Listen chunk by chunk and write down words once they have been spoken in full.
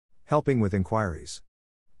Helping with inquiries.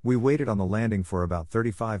 We waited on the landing for about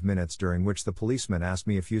 35 minutes, during which the policeman asked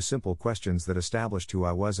me a few simple questions that established who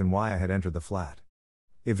I was and why I had entered the flat.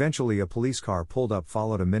 Eventually a police car pulled up,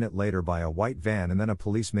 followed a minute later by a white van and then a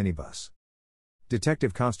police minibus.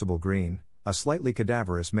 Detective Constable Green, a slightly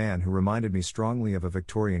cadaverous man who reminded me strongly of a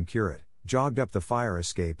Victorian curate, jogged up the fire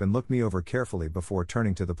escape and looked me over carefully before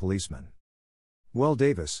turning to the policeman. "Well,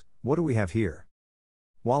 Davis, what do we have here?"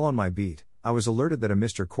 While on my beat, I was alerted that a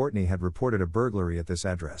Mr. Courtney had reported a burglary at this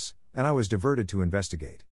address, and I was diverted to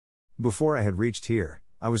investigate. Before I had reached here,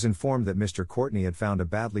 I was informed that Mr. Courtney had found a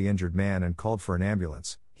badly injured man and called for an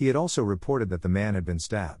ambulance. He had also reported that the man had been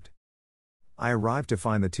stabbed. I arrived to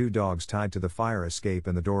find the two dogs tied to the fire escape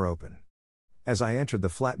and the door open. As I entered the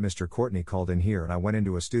flat, Mr. Courtney called in here and I went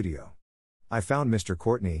into a studio. I found Mr.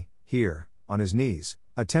 Courtney, here, on his knees,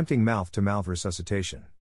 attempting mouth-to-mouth resuscitation.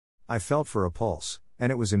 I felt for a pulse,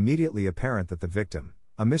 and it was immediately apparent that the victim,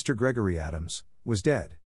 a Mr. Gregory Adams, was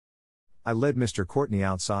dead. I led Mr. Courtney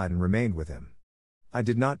outside and remained with him. I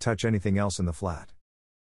did not touch anything else in the flat.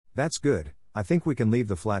 "That's good, I think we can leave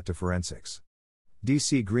the flat to forensics."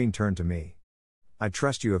 DC Green turned to me. "I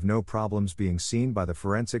trust you have no problems being seen by the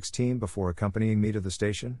forensics team before accompanying me to the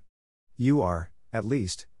station? You are, at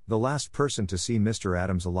least, the last person to see Mr.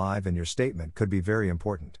 Adams alive, and your statement could be very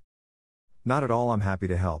important." "Not at all, I'm happy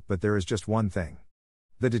to help, but there is just one thing."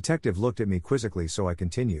 The detective looked at me quizzically, so I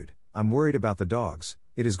continued, "I'm worried about the dogs.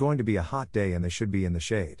 It is going to be a hot day and they should be in the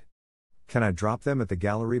shade. Can I drop them at the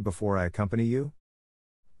gallery before I accompany you?"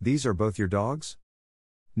 "These are both your dogs?"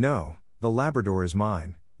 "No, the Labrador is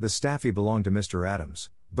mine, the Staffy belonged to Mr.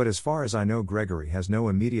 Adams, but as far as I know Gregory has no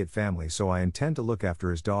immediate family, so I intend to look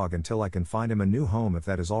after his dog until I can find him a new home, if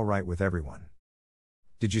that is all right with everyone."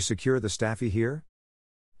 "Did you secure the Staffy here?"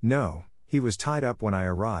 "No, he was tied up when I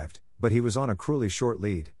arrived, but he was on a cruelly short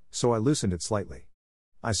lead, so I loosened it slightly."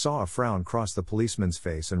 I saw a frown cross the policeman's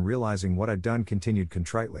face and, realizing what I'd done, continued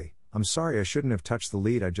contritely, "I'm sorry, I shouldn't have touched the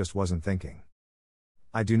lead, I just wasn't thinking.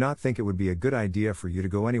 I do not think it would be a good idea for you to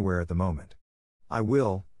go anywhere at the moment. I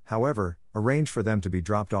will, however, arrange for them to be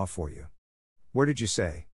dropped off for you." "Where did you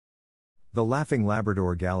say?" "The Laughing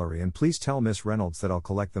Labrador Gallery, and please tell Miss Reynolds that I'll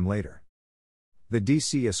collect them later." The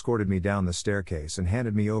DC escorted me down the staircase and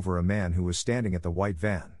handed me over a man who was standing at the white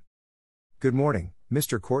van. "Good morning,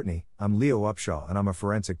 Mr. Courtney, I'm Leo Upshaw and I'm a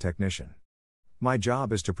forensic technician. My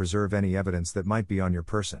job is to preserve any evidence that might be on your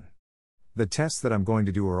person. The tests that I'm going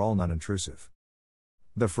to do are all non-intrusive."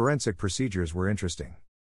 The forensic procedures were interesting.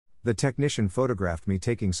 The technician photographed me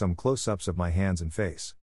taking some close-ups of my hands and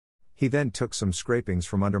face. He then took some scrapings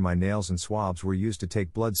from under my nails and swabs were used to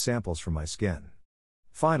take blood samples from my skin.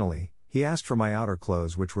 Finally, he asked for my outer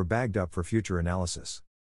clothes, which were bagged up for future analysis.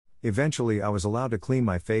 Eventually I was allowed to clean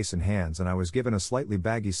my face and hands, and I was given a slightly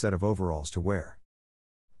baggy set of overalls to wear.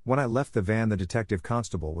 When I left the van, the detective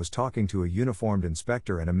constable was talking to a uniformed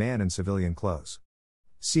inspector and a man in civilian clothes.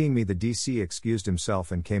 Seeing me, the DC excused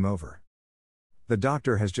himself and came over. "The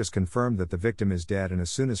doctor has just confirmed that the victim is dead, and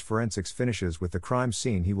as soon as forensics finishes with the crime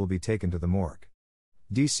scene he will be taken to the morgue."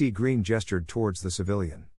 DC Green gestured towards the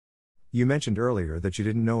civilian. "You mentioned earlier that you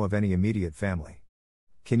didn't know of any immediate family.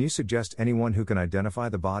 Can you suggest anyone who can identify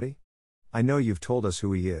the body? I know you've told us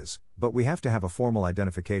who he is, but we have to have a formal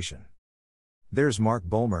identification." "There's Mark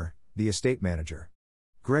Bulmer, the estate manager.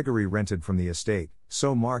 Gregory rented from the estate,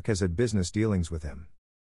 so Mark has had business dealings with him."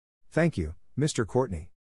 "Thank you, Mr.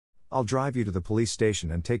 Courtney. I'll drive you to the police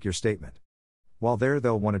station and take your statement. While there,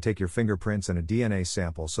 they'll want to take your fingerprints and a DNA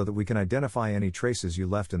sample so that we can identify any traces you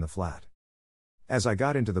left in the flat." As I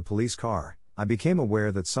got into the police car, I became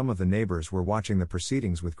aware that some of the neighbors were watching the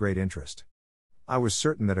proceedings with great interest. I was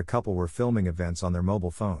certain that a couple were filming events on their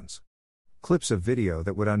mobile phones. Clips of video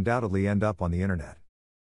that would undoubtedly end up on the internet.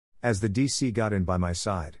 As the DC got in by my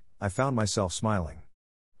side, I found myself smiling.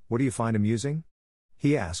 "What do you find amusing?"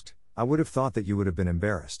 he asked. "I would have thought that you would have been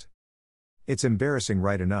embarrassed." "It's embarrassing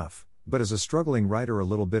right enough, but as a struggling writer a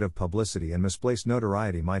little bit of publicity and misplaced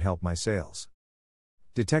notoriety might help my sales."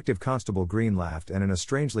 Detective Constable Green laughed, and in a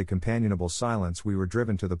strangely companionable silence we were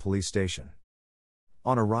driven to the police station.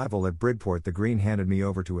 On arrival at Bridport, the Green handed me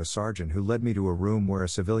over to a sergeant who led me to a room where a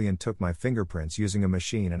civilian took my fingerprints using a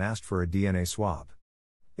machine and asked for a DNA swab.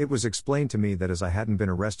 It was explained to me that as I hadn't been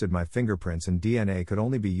arrested, my fingerprints and DNA could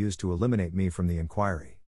only be used to eliminate me from the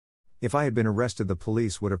inquiry. If I had been arrested, the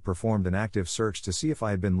police would have performed an active search to see if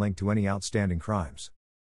I had been linked to any outstanding crimes.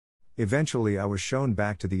 Eventually I was shown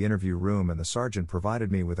back to the interview room, and the sergeant provided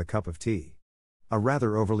me with a cup of tea. A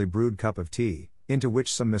rather overly brewed cup of tea, into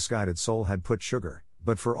which some misguided soul had put sugar,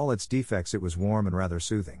 but for all its defects it was warm and rather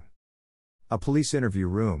soothing. A police interview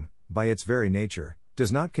room, by its very nature,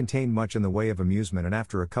 does not contain much in the way of amusement, and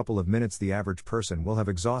after a couple of minutes the average person will have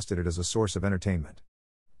exhausted it as a source of entertainment.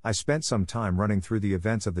 I spent some time running through the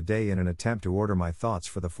events of the day in an attempt to order my thoughts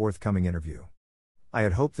for the forthcoming interview. I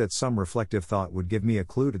had hoped that some reflective thought would give me a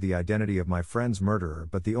clue to the identity of my friend's murderer,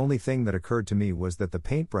 but the only thing that occurred to me was that the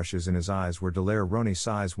paintbrushes in his eyes were Daler Rowney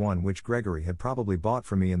size 1, which Gregory had probably bought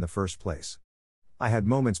for me in the first place. I had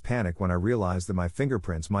moment's panic when I realized that my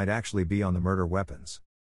fingerprints might actually be on the murder weapons.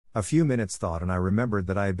 A few minutes thought and I remembered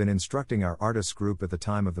that I had been instructing our artists group at the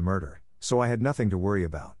time of the murder, so I had nothing to worry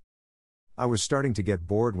about. I was starting to get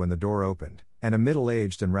bored when the door opened, and a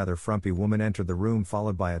middle-aged and rather frumpy woman entered the room,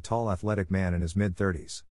 followed by a tall athletic man in his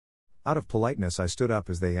mid-30s. Out of politeness I stood up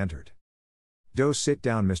as they entered. "Do sit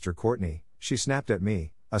down, Mr. Courtney," she snapped at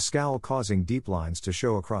me, a scowl causing deep lines to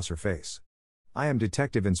show across her face. "I am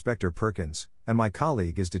Detective Inspector Perkins, and my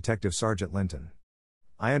colleague is Detective Sergeant Linton.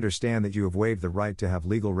 I understand that you have waived the right to have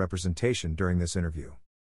legal representation during this interview."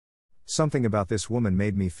 Something about this woman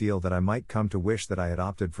made me feel that I might come to wish that I had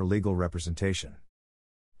opted for legal representation.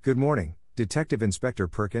 "Good morning, Detective Inspector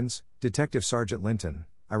Perkins, Detective Sergeant Linton,"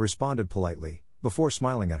 I responded politely, before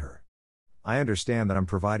smiling at her. "I understand that I'm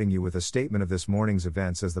providing you with a statement of this morning's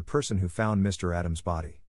events as the person who found Mr. Adams'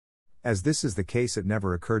 body. As this is the case, it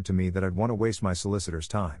never occurred to me that I'd want to waste my solicitor's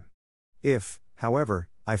time. If, however,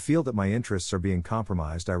 I feel that my interests are being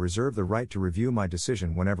compromised, I reserve the right to review my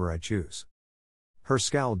decision whenever I choose." Her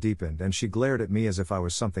scowl deepened and she glared at me as if I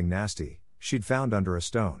was something nasty she'd found under a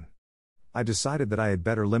stone. I decided that I had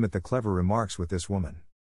better limit the clever remarks with this woman.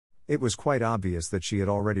 It was quite obvious that she had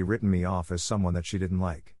already written me off as someone that she didn't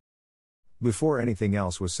like. Before anything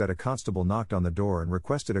else was said, a constable knocked on the door and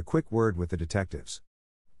requested a quick word with the detectives.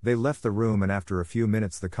 They left the room and after a few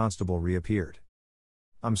minutes the constable reappeared.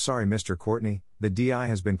 "I'm sorry, Mr. Courtney, the DI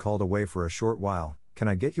has been called away for a short while. Can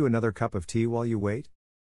I get you another cup of tea while you wait?"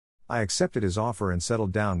 I accepted his offer and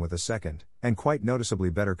settled down with a second, and quite noticeably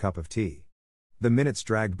better cup of tea. The minutes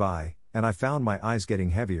dragged by, and I found my eyes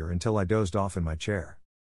getting heavier until I dozed off in my chair.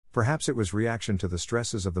 Perhaps it was reaction to the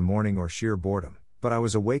stresses of the morning or sheer boredom, but I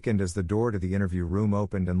was awakened as the door to the interview room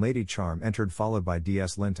opened and Lady Charm entered, followed by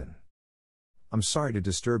D.S. Linton. "I'm sorry to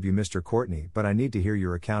disturb you, Mr. Courtney, but I need to hear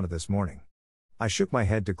your account of this morning." I shook my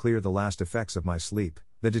head to clear the last effects of my sleep.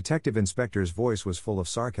 The detective inspector's voice was full of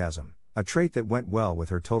sarcasm, a trait that went well with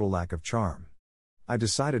her total lack of charm. I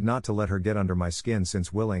decided not to let her get under my skin,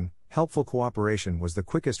 since willing, helpful cooperation was the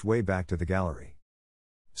quickest way back to the gallery.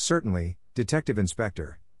 "Certainly, Detective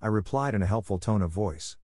Inspector," I replied in a helpful tone of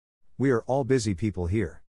voice. "We are all busy people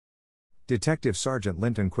here." Detective Sergeant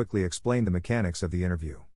Linton quickly explained the mechanics of the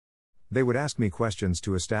interview. They would ask me questions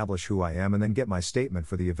to establish who I am and then get my statement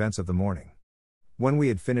for the events of the morning. When we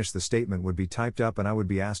had finished, the statement would be typed up and I would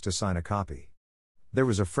be asked to sign a copy. There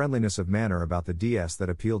was a friendliness of manner about the DS that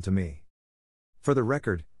appealed to me. "For the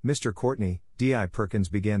record, Mr. Courtney," D.I. Perkins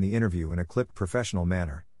began the interview in a clipped professional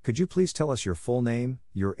manner, "could you please tell us your full name,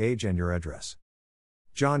 your age and your address?"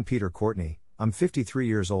 "John Peter Courtney, I'm 53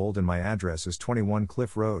 years old and my address is 21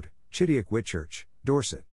 Cliff Road, Chidiock Whitchurch,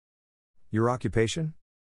 Dorset." "Your occupation?"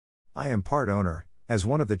 "I am part owner, as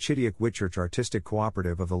one of the Chidiock Whitchurch Artistic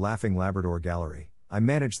Cooperative, of the Laughing Labrador Gallery. I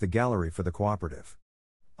manage the gallery for the cooperative.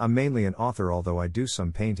 I'm mainly an author, although I do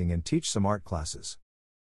some painting and teach some art classes."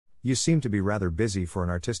 "You seem to be rather busy for an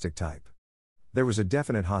artistic type." There was a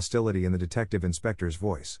definite hostility in the detective inspector's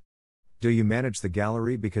voice. "Do you manage the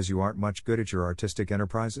gallery because you aren't much good at your artistic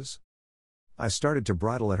enterprises?" I started to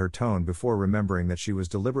bridle at her tone before remembering that she was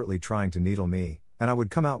deliberately trying to needle me, and I would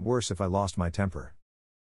come out worse if I lost my temper.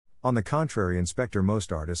 "On the contrary, Inspector,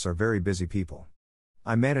 most artists are very busy people.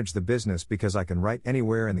 I manage the business because I can write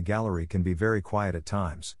anywhere and the gallery can be very quiet at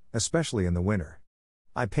times, especially in the winter.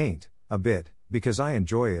 I paint, a bit, because I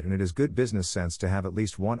enjoy it and it is good business sense to have at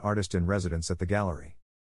least one artist in residence at the gallery.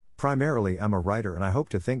 Primarily I'm a writer and I hope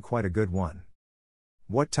to think quite a good one."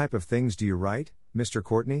 "What type of things do you write, Mr.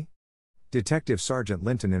 Courtney?" Detective Sergeant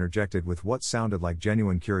Linton interjected with what sounded like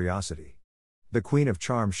genuine curiosity. The Queen of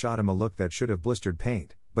Charm shot him a look that should have blistered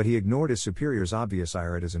paint, but he ignored his superior's obvious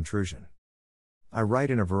ire at his intrusion. "I write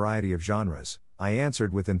in a variety of genres," I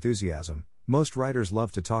answered with enthusiasm. "Most writers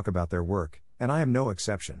love to talk about their work, and I am no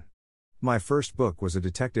exception. My first book was a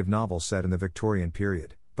detective novel set in the Victorian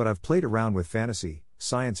period, but I've played around with fantasy,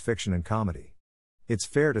 science fiction and comedy. It's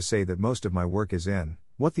fair to say that most of my work is in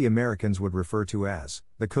what the Americans would refer to as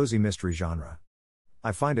the cozy mystery genre.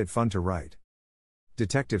 I find it fun to write."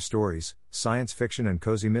 "Detective stories, science fiction and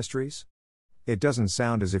cozy mysteries? It doesn't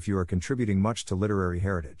sound as if you are contributing much to literary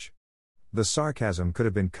heritage." The sarcasm could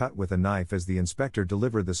have been cut with a knife as the inspector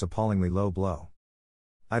delivered this appallingly low blow.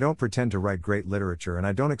 "I don't pretend to write great literature and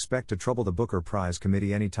I don't expect to trouble the Booker Prize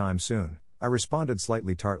committee anytime soon," I responded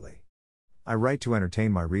slightly tartly. I write to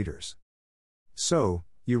entertain my readers. So,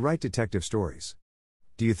 you write detective stories.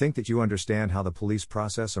 Do you think that you understand how the police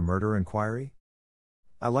process a murder inquiry?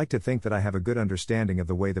 I like to think that I have a good understanding of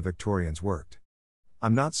the way the Victorians worked.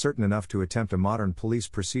 I'm not certain enough to attempt a modern police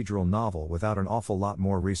procedural novel without an awful lot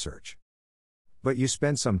more research. But you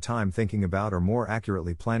spend some time thinking about, or more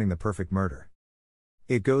accurately planning, the perfect murder.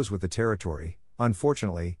 It goes with the territory.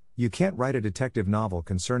 Unfortunately, you can't write a detective novel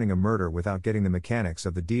concerning a murder without getting the mechanics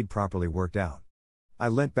of the deed properly worked out. I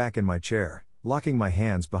leant back in my chair, locking my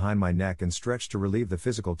hands behind my neck, and stretched to relieve the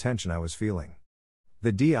physical tension I was feeling.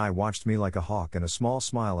 The DI watched me like a hawk, and a small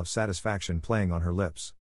smile of satisfaction playing on her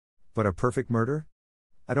lips. But a perfect murder?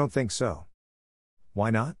 I don't think so. Why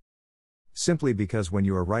not? Simply because when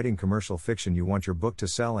you are writing commercial fiction, you want your book to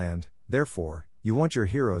sell and, therefore, you want your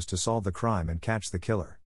heroes to solve the crime and catch the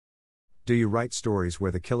killer. Do you write stories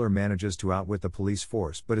where the killer manages to outwit the police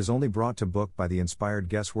force but is only brought to book by the inspired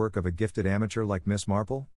guesswork of a gifted amateur like Miss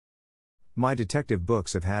Marple? My detective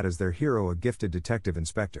books have had as their hero a gifted detective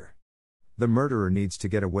inspector. The murderer needs to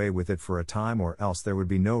get away with it for a time, or else there would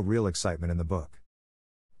be no real excitement in the book.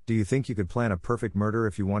 Do you think you could plan a perfect murder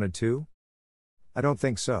if you wanted to? I don't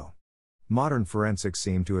think so. Modern forensics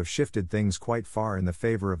seem to have shifted things quite far in the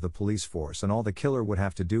favor of the police force, and all the killer would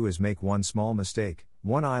have to do is make one small mistake,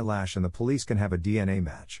 one eyelash, and the police can have a DNA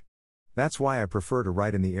match. That's why I prefer to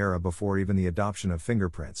write in the era before even the adoption of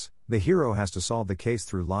fingerprints. The hero has to solve the case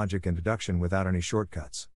through logic and deduction without any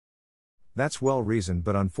shortcuts. That's well reasoned,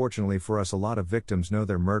 but unfortunately for us, a lot of victims know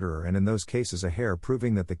their murderer, and in those cases a hair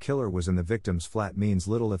proving that the killer was in the victim's flat means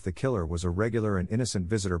little if the killer was a regular and innocent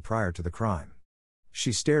visitor prior to the crime.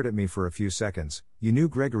 She stared at me for a few seconds. You knew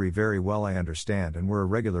Gregory very well, I understand, and were a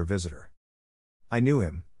regular visitor. I knew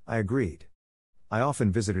him, I agreed. I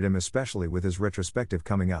often visited him, especially with his retrospective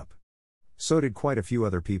coming up. So did quite a few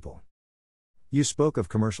other people. You spoke of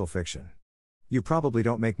commercial fiction. You probably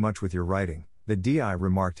don't make much with your writing, the DI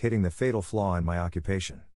remarked, hitting the fatal flaw in my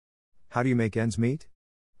occupation. How do you make ends meet?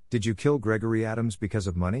 Did you kill Gregory Adams because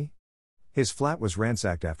of money? His flat was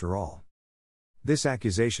ransacked after all. This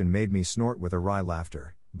accusation made me snort with a wry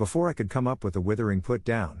laughter. Before I could come up with a withering put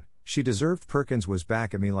down, she deserved Perkins was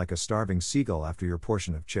back at me like a starving seagull after your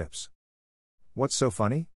portion of chips. What's so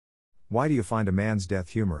funny? Why do you find a man's death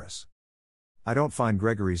humorous? I don't find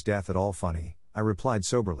Gregory's death at all funny, I replied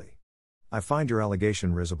soberly. I find your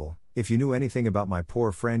allegation risible. If you knew anything about my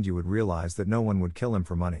poor friend, you would realize that no one would kill him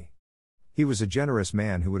for money. He was a generous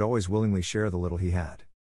man who would always willingly share the little he had.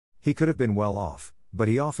 He could have been well off, but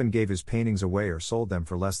he often gave his paintings away or sold them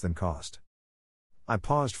for less than cost. I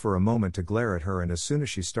paused for a moment to glare at her, and as soon as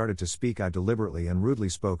she started to speak, I deliberately and rudely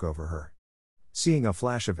spoke over her. Seeing a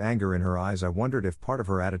flash of anger in her eyes, I wondered if part of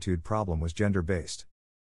her attitude problem was gender-based.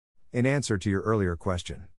 In answer to your earlier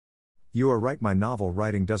question, you are right, my novel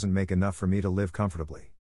writing doesn't make enough for me to live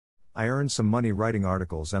comfortably. I earn some money writing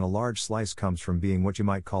articles, and a large slice comes from being what you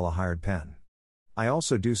might call a hired pen. I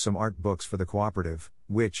also do some art books for the cooperative,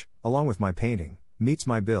 which, along with my painting, meets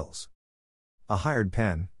my bills. A hired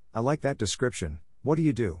pen, I like that description. What do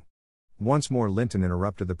you do? Once more Linton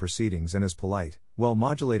interrupted the proceedings, and his polite,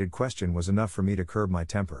 well-modulated question was enough for me to curb my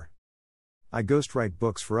temper. I ghostwrite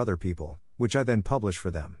books for other people, which I then publish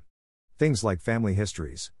for them. Things like family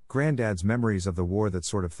histories, granddad's memories of the war, that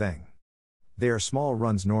sort of thing. They are small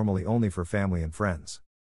runs, normally only for family and friends.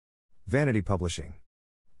 Vanity publishing.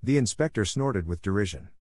 The inspector snorted with derision.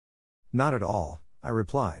 Not at all, I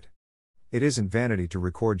replied. It isn't vanity to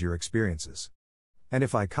record your experiences. And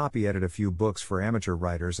if I copy-edit a few books for amateur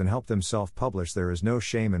writers and help them self-publish, there is no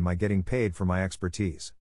shame in my getting paid for my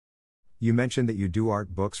expertise. You mentioned that you do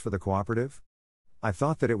art books for the cooperative? I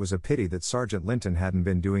thought that it was a pity that Sergeant Linton hadn't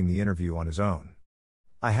been doing the interview on his own.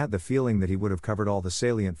 I had the feeling that he would have covered all the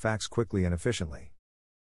salient facts quickly and efficiently.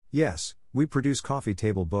 Yes, we produce coffee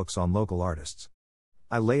table books on local artists.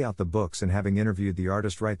 I lay out the books and, having interviewed the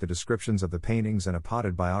artist, write the descriptions of the paintings and a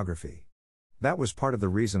potted biography. That was part of the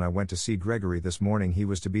reason I went to see Gregory this morning. He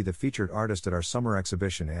was to be the featured artist at our summer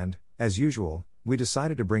exhibition, and, as usual, we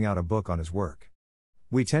decided to bring out a book on his work.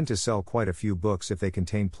 We tend to sell quite a few books if they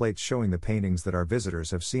contain plates showing the paintings that our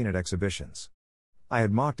visitors have seen at exhibitions. I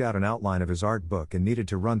had mocked out an outline of his art book and needed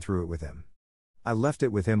to run through it with him. I left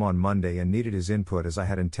it with him on Monday and needed his input, as I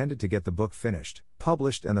had intended to get the book finished,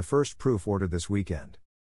 published, and the first proof ordered this weekend.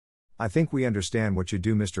 I think we understand what you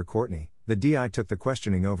do, Mr. Courtney. The DI took the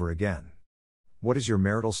questioning over again. What is your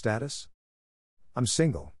marital status? I'm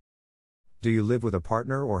single. Do you live with a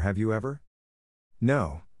partner, or have you ever?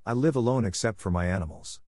 No, I live alone except for my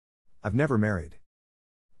animals. I've never married.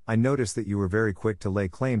 I noticed that you were very quick to lay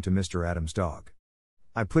claim to Mr. Adams' dog.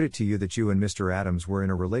 I put it to you that you and Mr. Adams were in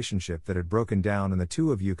a relationship that had broken down and the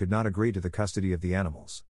two of you could not agree to the custody of the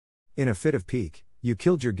animals. In a fit of pique, you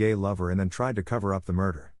killed your gay lover and then tried to cover up the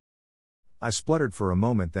murder. I spluttered for a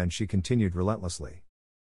moment, then she continued relentlessly.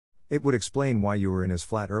 It would explain why you were in his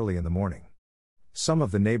flat early in the morning. Some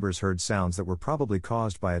of the neighbors heard sounds that were probably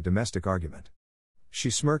caused by a domestic argument. She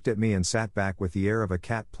smirked at me and sat back with the air of a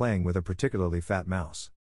cat playing with a particularly fat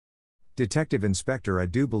mouse. Detective Inspector, I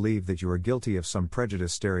do believe that you are guilty of some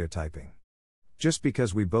prejudice stereotyping. Just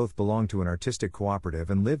because we both belong to an artistic cooperative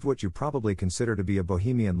and lived what you probably consider to be a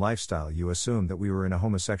bohemian lifestyle, you assume that we were in a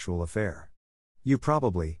homosexual affair. You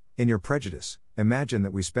probably, in your prejudice, imagine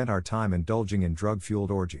that we spent our time indulging in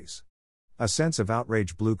drug-fueled orgies. A sense of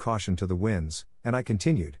outrage blew caution to the winds, and I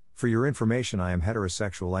continued, for your information, I am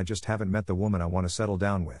heterosexual, I just haven't met the woman I want to settle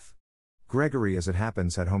down with. Gregory, as it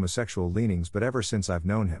happens, had homosexual leanings, but ever since I've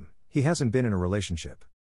known him, he hasn't been in a relationship.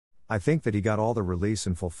 I think that he got all the release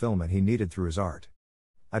and fulfillment he needed through his art.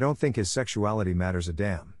 I don't think his sexuality matters a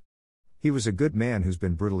damn. He was a good man who's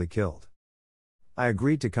been brutally killed. I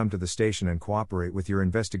agreed to come to the station and cooperate with your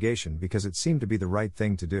investigation because it seemed to be the right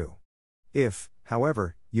thing to do. If,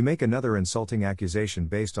 however, you make another insulting accusation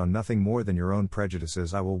based on nothing more than your own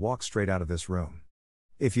prejudices, I will walk straight out of this room.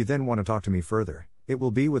 If you then want to talk to me further, it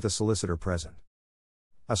will be with a solicitor present.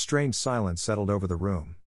 A strange silence settled over the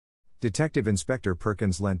room. Detective Inspector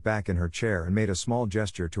Perkins leant back in her chair and made a small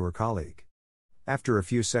gesture to her colleague. After a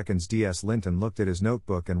few seconds, D.S. Linton looked at his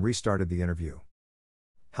notebook and restarted the interview.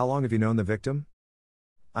 How long have you known the victim?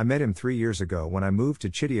 I met him 3 years ago when I moved to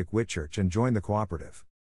Chittick Whitchurch and joined the cooperative.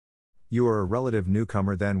 You are a relative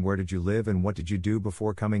newcomer then. Where did you live and what did you do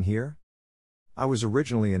before coming here? I was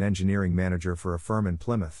originally an engineering manager for a firm in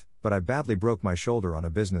Plymouth, but I badly broke my shoulder on a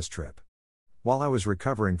business trip. While I was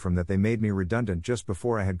recovering from that, they made me redundant just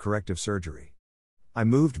before I had corrective surgery. I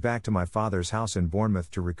moved back to my father's house in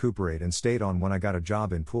Bournemouth to recuperate and stayed on when I got a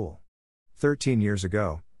job in Poole. 13 years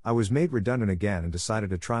ago, I was made redundant again and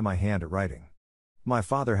decided to try my hand at writing. My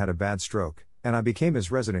father had a bad stroke, and I became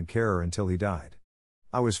his resident carer until he died.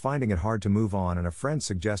 I was finding it hard to move on, and a friend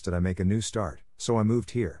suggested I make a new start, so I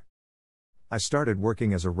moved here. I started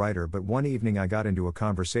working as a writer, but one evening I got into a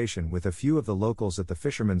conversation with a few of the locals at the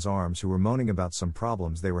Fisherman's Arms who were moaning about some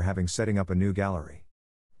problems they were having setting up a new gallery.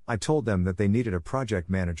 I told them that they needed a project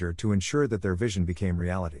manager to ensure that their vision became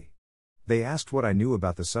reality. They asked what I knew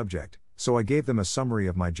about the subject, so I gave them a summary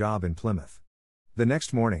of my job in Plymouth. The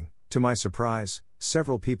next morning, to my surprise,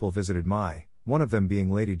 several people visited one of them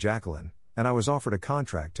being Lady Jacqueline, and I was offered a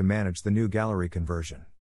contract to manage the new gallery conversion.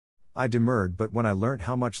 I demurred, but when I learnt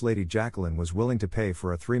how much Lady Jacqueline was willing to pay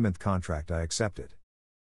for a 3-month contract, I accepted.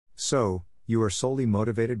 So, you are solely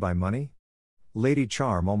motivated by money? Lady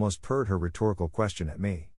Charm almost purred her rhetorical question at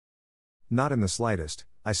me. Not in the slightest,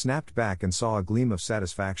 I snapped back and saw a gleam of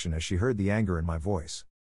satisfaction as she heard the anger in my voice.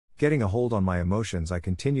 Getting a hold on my emotions, I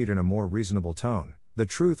continued in a more reasonable tone. The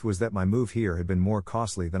truth was that my move here had been more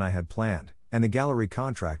costly than I had planned, and the gallery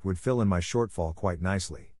contract would fill in my shortfall quite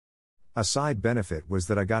nicely. A side benefit was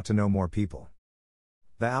that I got to know more people.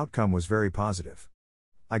 The outcome was very positive.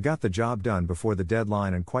 I got the job done before the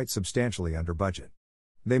deadline and quite substantially under budget.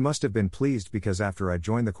 They must have been pleased because after I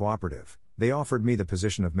joined the cooperative, they offered me the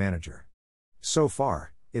position of manager. So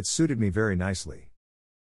far, it suited me very nicely.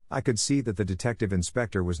 I could see that the detective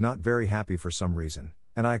inspector was not very happy for some reason,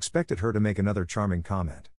 and I expected her to make another charming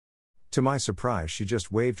comment. To my surprise, she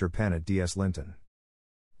just waved her pen at D.S. Linton.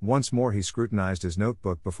 Once more he scrutinized his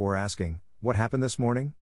notebook before asking, "What happened this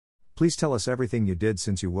morning? Please tell us everything you did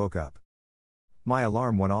since you woke up." My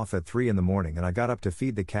alarm went off at 3 in the morning and I got up to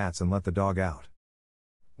feed the cats and let the dog out.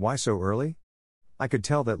 Why so early? I could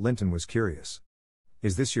tell that Linton was curious.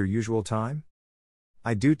 Is this your usual time?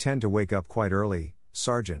 I do tend to wake up quite early,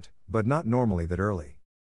 Sergeant, but not normally that early.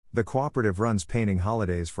 The cooperative runs painting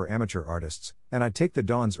holidays for amateur artists, and I take the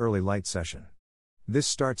dawn's early light session. This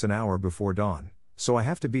starts an hour before dawn, so I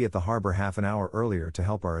have to be at the harbor half an hour earlier to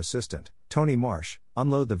help our assistant, Tony Marsh,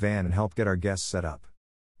 unload the van and help get our guests set up.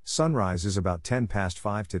 Sunrise is about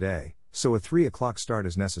 5:10 today, so a 3 o'clock start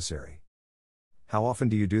is necessary. How often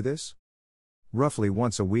do you do this? Roughly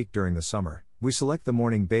once a week during the summer. We select the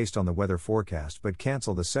morning based on the weather forecast but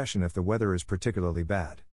cancel the session if the weather is particularly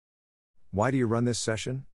bad. Why do you run this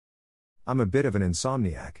session? I'm a bit of an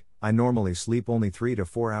insomniac. I normally sleep only 3 to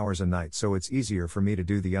 4 hours a night, so it's easier for me to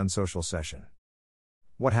do the unsocial session.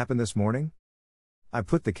 What happened this morning? I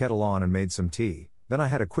put the kettle on and made some tea, then I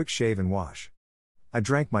had a quick shave and wash. I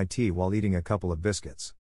drank my tea while eating a couple of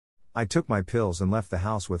biscuits. I took my pills and left the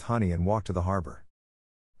house with Honey and walked to the harbor.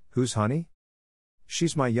 Who's Honey?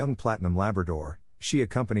 She's my young platinum Labrador, she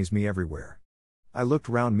accompanies me everywhere. I looked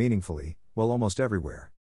round meaningfully, well, almost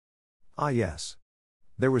everywhere. Ah, yes.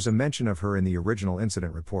 There was a mention of her in the original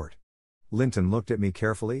incident report. Linton looked at me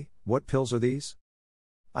carefully. What pills are these?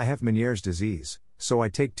 I have Meniere's disease, so I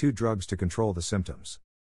take 2 drugs to control the symptoms.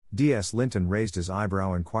 D.S. Linton raised his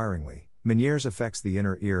eyebrow inquiringly. Meniere's affects the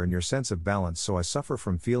inner ear and your sense of balance, so I suffer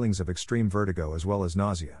from feelings of extreme vertigo as well as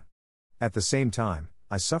nausea. At the same time,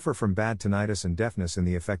 I suffer from bad tinnitus and deafness in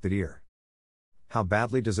the affected ear. How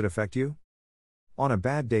badly does it affect you? On a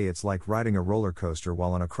bad day it's like riding a roller coaster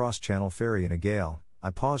while on a cross-channel ferry in a gale. I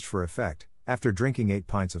paused for effect, after drinking 8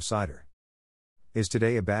 pints of cider. Is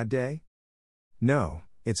today a bad day? No,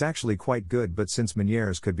 it's actually quite good, but since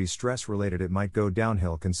Meniere's could be stress-related it might go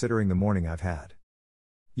downhill considering the morning I've had.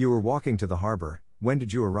 You were walking to the harbor. When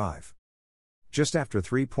did you arrive? Just after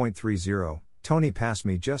 3:30, Tony passed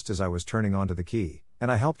me just as I was turning onto the quay,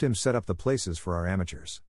 and I helped him set up the places for our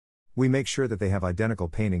amateurs. We make sure that they have identical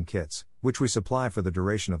painting kits, which we supply for the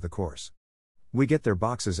duration of the course. We get their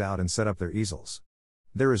boxes out and set up their easels.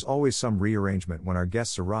 There is always some rearrangement when our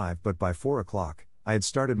guests arrive, but by 4 o'clock, I had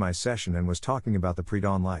started my session and was talking about the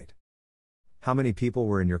pre-dawn light. How many people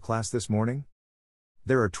were in your class this morning?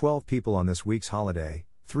 There are 12 people on this week's holiday,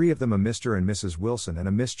 3 of them a Mr. and Mrs. Wilson, and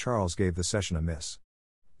a Miss Charles gave the session a miss.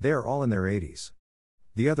 They are all in their 80s.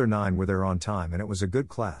 The other 9 were there on time and it was a good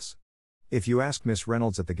class. If you ask Miss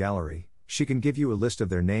Reynolds at the gallery, she can give you a list of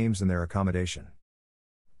their names and their accommodation.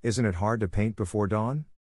 Isn't it hard to paint before dawn?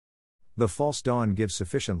 The false dawn gives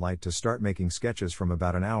sufficient light to start making sketches from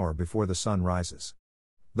about an hour before the sun rises.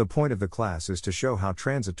 The point of the class is to show how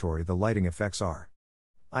transitory the lighting effects are.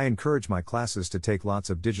 I encourage my classes to take lots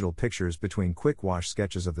of digital pictures between quick wash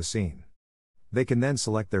sketches of the scene. They can then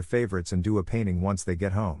select their favorites and do a painting once they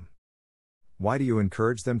get home. Why do you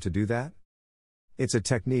encourage them to do that? It's a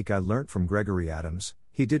technique I learnt from Gregory Adams.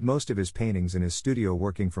 He did most of his paintings in his studio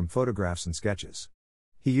working from photographs and sketches.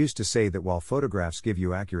 He used to say that while photographs give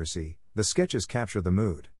you accuracy, the sketches capture the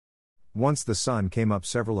mood. Once the sun came up,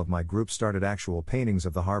 several of my group started actual paintings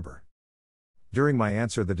of the harbor. During my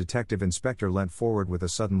answer, the detective inspector leant forward with a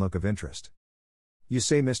sudden look of interest. You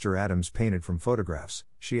say Mr. Adams painted from photographs,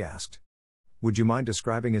 she asked. Would you mind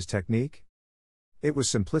describing his technique? It was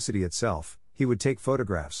simplicity itself. He would take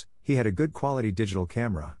photographs, he had a good quality digital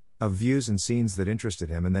camera, of views and scenes that interested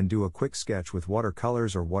him, and then do a quick sketch with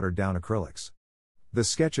watercolors or watered down acrylics. The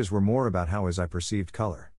sketches were more about how his eye perceived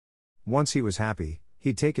color. Once he was happy,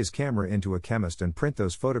 he'd take his camera into a chemist and print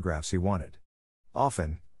those photographs he wanted.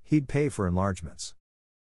 Often, he'd pay for enlargements.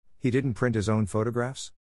 He didn't print his own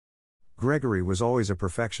photographs? Gregory was always a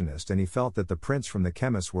perfectionist and he felt that the prints from the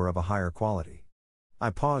chemists were of a higher quality.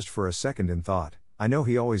 I paused for a second and thought, I know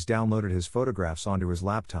he always downloaded his photographs onto his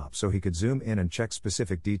laptop so he could zoom in and check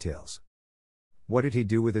specific details. What did he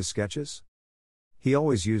do with his sketches? He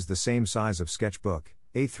always used the same size of sketchbook,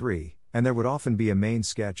 A3, and there would often be a main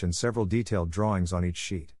sketch and several detailed drawings on each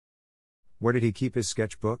sheet. Where did he keep his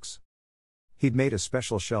sketchbooks? He'd made a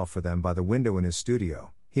special shelf for them by the window in his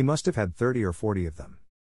studio. He must have had 30 or 40 of them.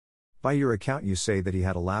 By your account you say that he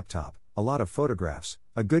had a laptop, a lot of photographs,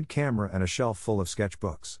 a good camera and a shelf full of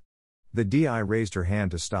sketchbooks. The DI raised her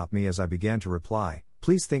hand to stop me as I began to reply.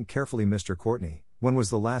 Please think carefully, Mr. Courtney. When was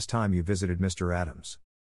the last time you visited Mr. Adams?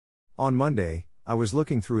 On Monday. I was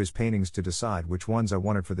looking through his paintings to decide which ones I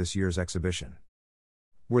wanted for this year's exhibition.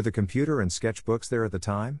 Were the computer and sketchbooks there at the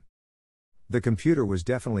time? The computer was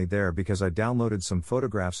definitely there because I downloaded some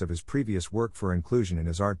photographs of his previous work for inclusion in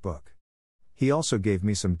his art book. He also gave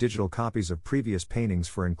me some digital copies of previous paintings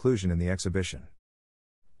for inclusion in the exhibition.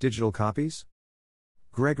 Digital copies?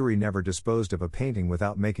 Gregory never disposed of a painting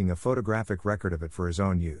without making a photographic record of it for his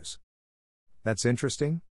own use. That's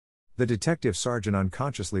interesting. The detective sergeant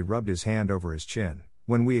unconsciously rubbed his hand over his chin.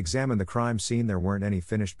 When we examined the crime scene, there weren't any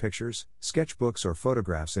finished pictures, sketchbooks or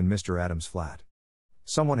photographs in Mr. Adams' flat.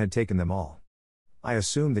 Someone had taken them all. I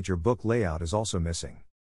assume that your book layout is also missing.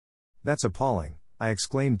 That's appalling, I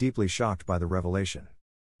exclaimed, deeply shocked by the revelation.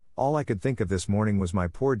 All I could think of this morning was my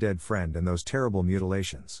poor dead friend and those terrible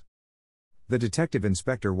mutilations. The detective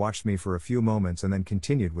inspector watched me for a few moments and then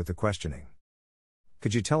continued with the questioning.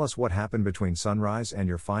 Could you tell us what happened between sunrise and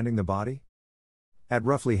your finding the body? At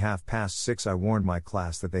roughly 6:30 I warned my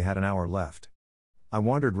class that they had an hour left. I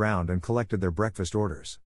wandered round and collected their breakfast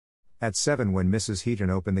orders. At 7, when Mrs. Heaton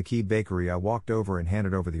opened the Key Bakery, I walked over and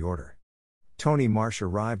handed over the order. Tony Marsh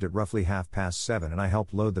arrived at roughly 7:30 and I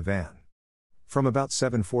helped load the van. From about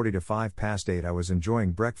 7:40 to 8:05 I was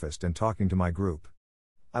enjoying breakfast and talking to my group.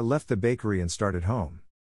 I left the bakery and started home.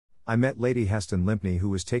 I met Lady Heston Limpney, who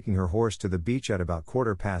was taking her horse to the beach at about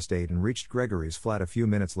 8:15 and reached Gregory's flat a few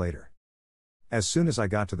minutes later. As soon as I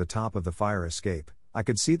got to the top of the fire escape, I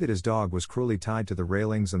could see that his dog was cruelly tied to the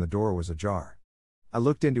railings and the door was ajar. I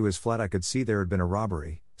looked into his flat. I could see there had been a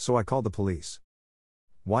robbery, so I called the police.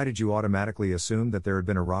 Why did you automatically assume that there had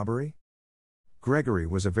been a robbery? Gregory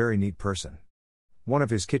was a very neat person. One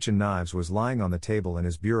of his kitchen knives was lying on the table and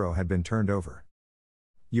his bureau had been turned over.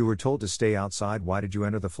 You were told to stay outside. Why did you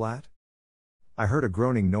enter the flat? I heard a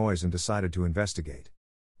groaning noise and decided to investigate.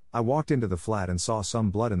 I walked into the flat and saw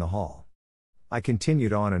some blood in the hall. I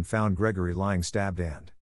continued on and found Gregory lying stabbed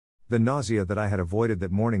and the nausea that I had avoided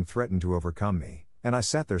that morning threatened to overcome me, and I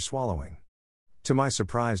sat there swallowing. To my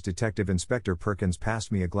surprise, Detective Inspector Perkins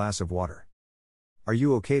passed me a glass of water. Are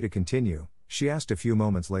you okay to continue? She asked a few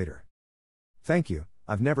moments later. Thank you,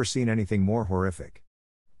 I've never seen anything more horrific.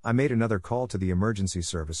 I made another call to the emergency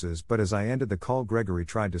services, but as I ended the call, Gregory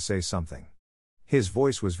tried to say something. His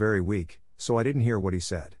voice was very weak, so I didn't hear what he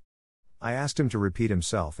said. I asked him to repeat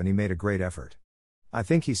himself and he made a great effort. I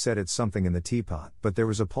think he said it's something in the teapot, but there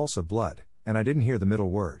was a pulse of blood, and I didn't hear the middle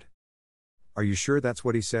word. Are you sure that's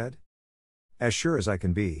what he said? As sure as I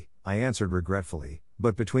can be, I answered regretfully,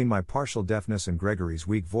 but between my partial deafness and Gregory's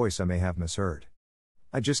weak voice I may have misheard.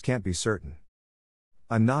 I just can't be certain.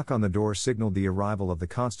 A knock on the door signaled the arrival of the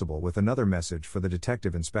constable with another message for the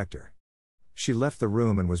detective inspector. She left the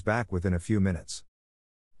room and was back within a few minutes.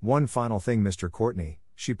 One final thing, Mr. Courtney,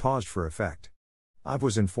 she paused for effect. I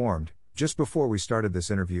was informed, just before we started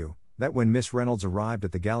this interview, that when Miss Reynolds arrived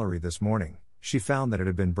at the gallery this morning, she found that it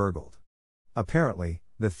had been burgled. Apparently,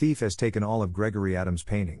 the thief has taken all of Gregory Adams'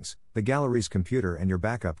 paintings, the gallery's computer and your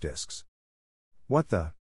backup discs. What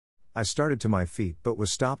the? I started to my feet but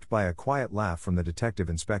was stopped by a quiet laugh from the detective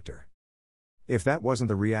inspector. If that wasn't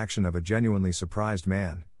the reaction of a genuinely surprised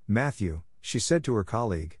man, Matthew, she said to her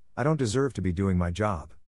colleague, I don't deserve to be doing my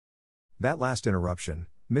job. That last interruption,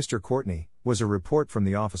 Mr. Courtney, was a report from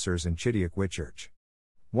the officers in Chittick Whitchurch.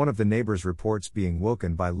 One of the neighbors reports being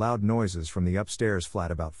woken by loud noises from the upstairs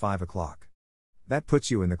flat about 5 o'clock. That puts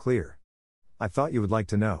you in the clear. I thought you would like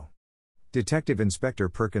to know. Detective Inspector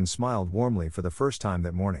Perkins smiled warmly for the first time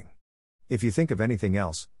that morning. If you think of anything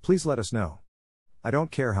else, please let us know. I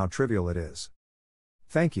don't care how trivial it is.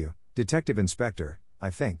 Thank you, Detective Inspector, I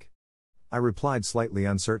think. I replied slightly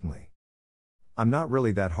uncertainly. I'm not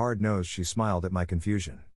really that hard-nosed, she smiled at my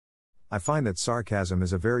confusion. I find that sarcasm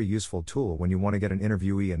is a very useful tool when you want to get an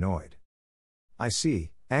interviewee annoyed. I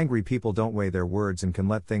see, angry people don't weigh their words and can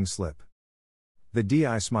let things slip. The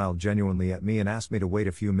DI smiled genuinely at me and asked me to wait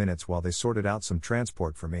a few minutes while they sorted out some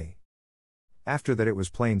transport for me. After that it was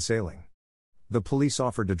plain sailing. The police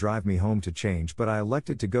offered to drive me home to change, but I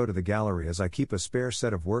elected to go to the gallery as I keep a spare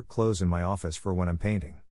set of work clothes in my office for when I'm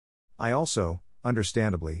painting. I also,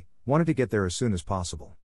 understandably, wanted to get there as soon as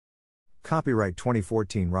possible. Copyright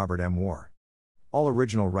 2014 Robert M. War. All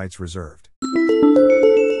original rights reserved.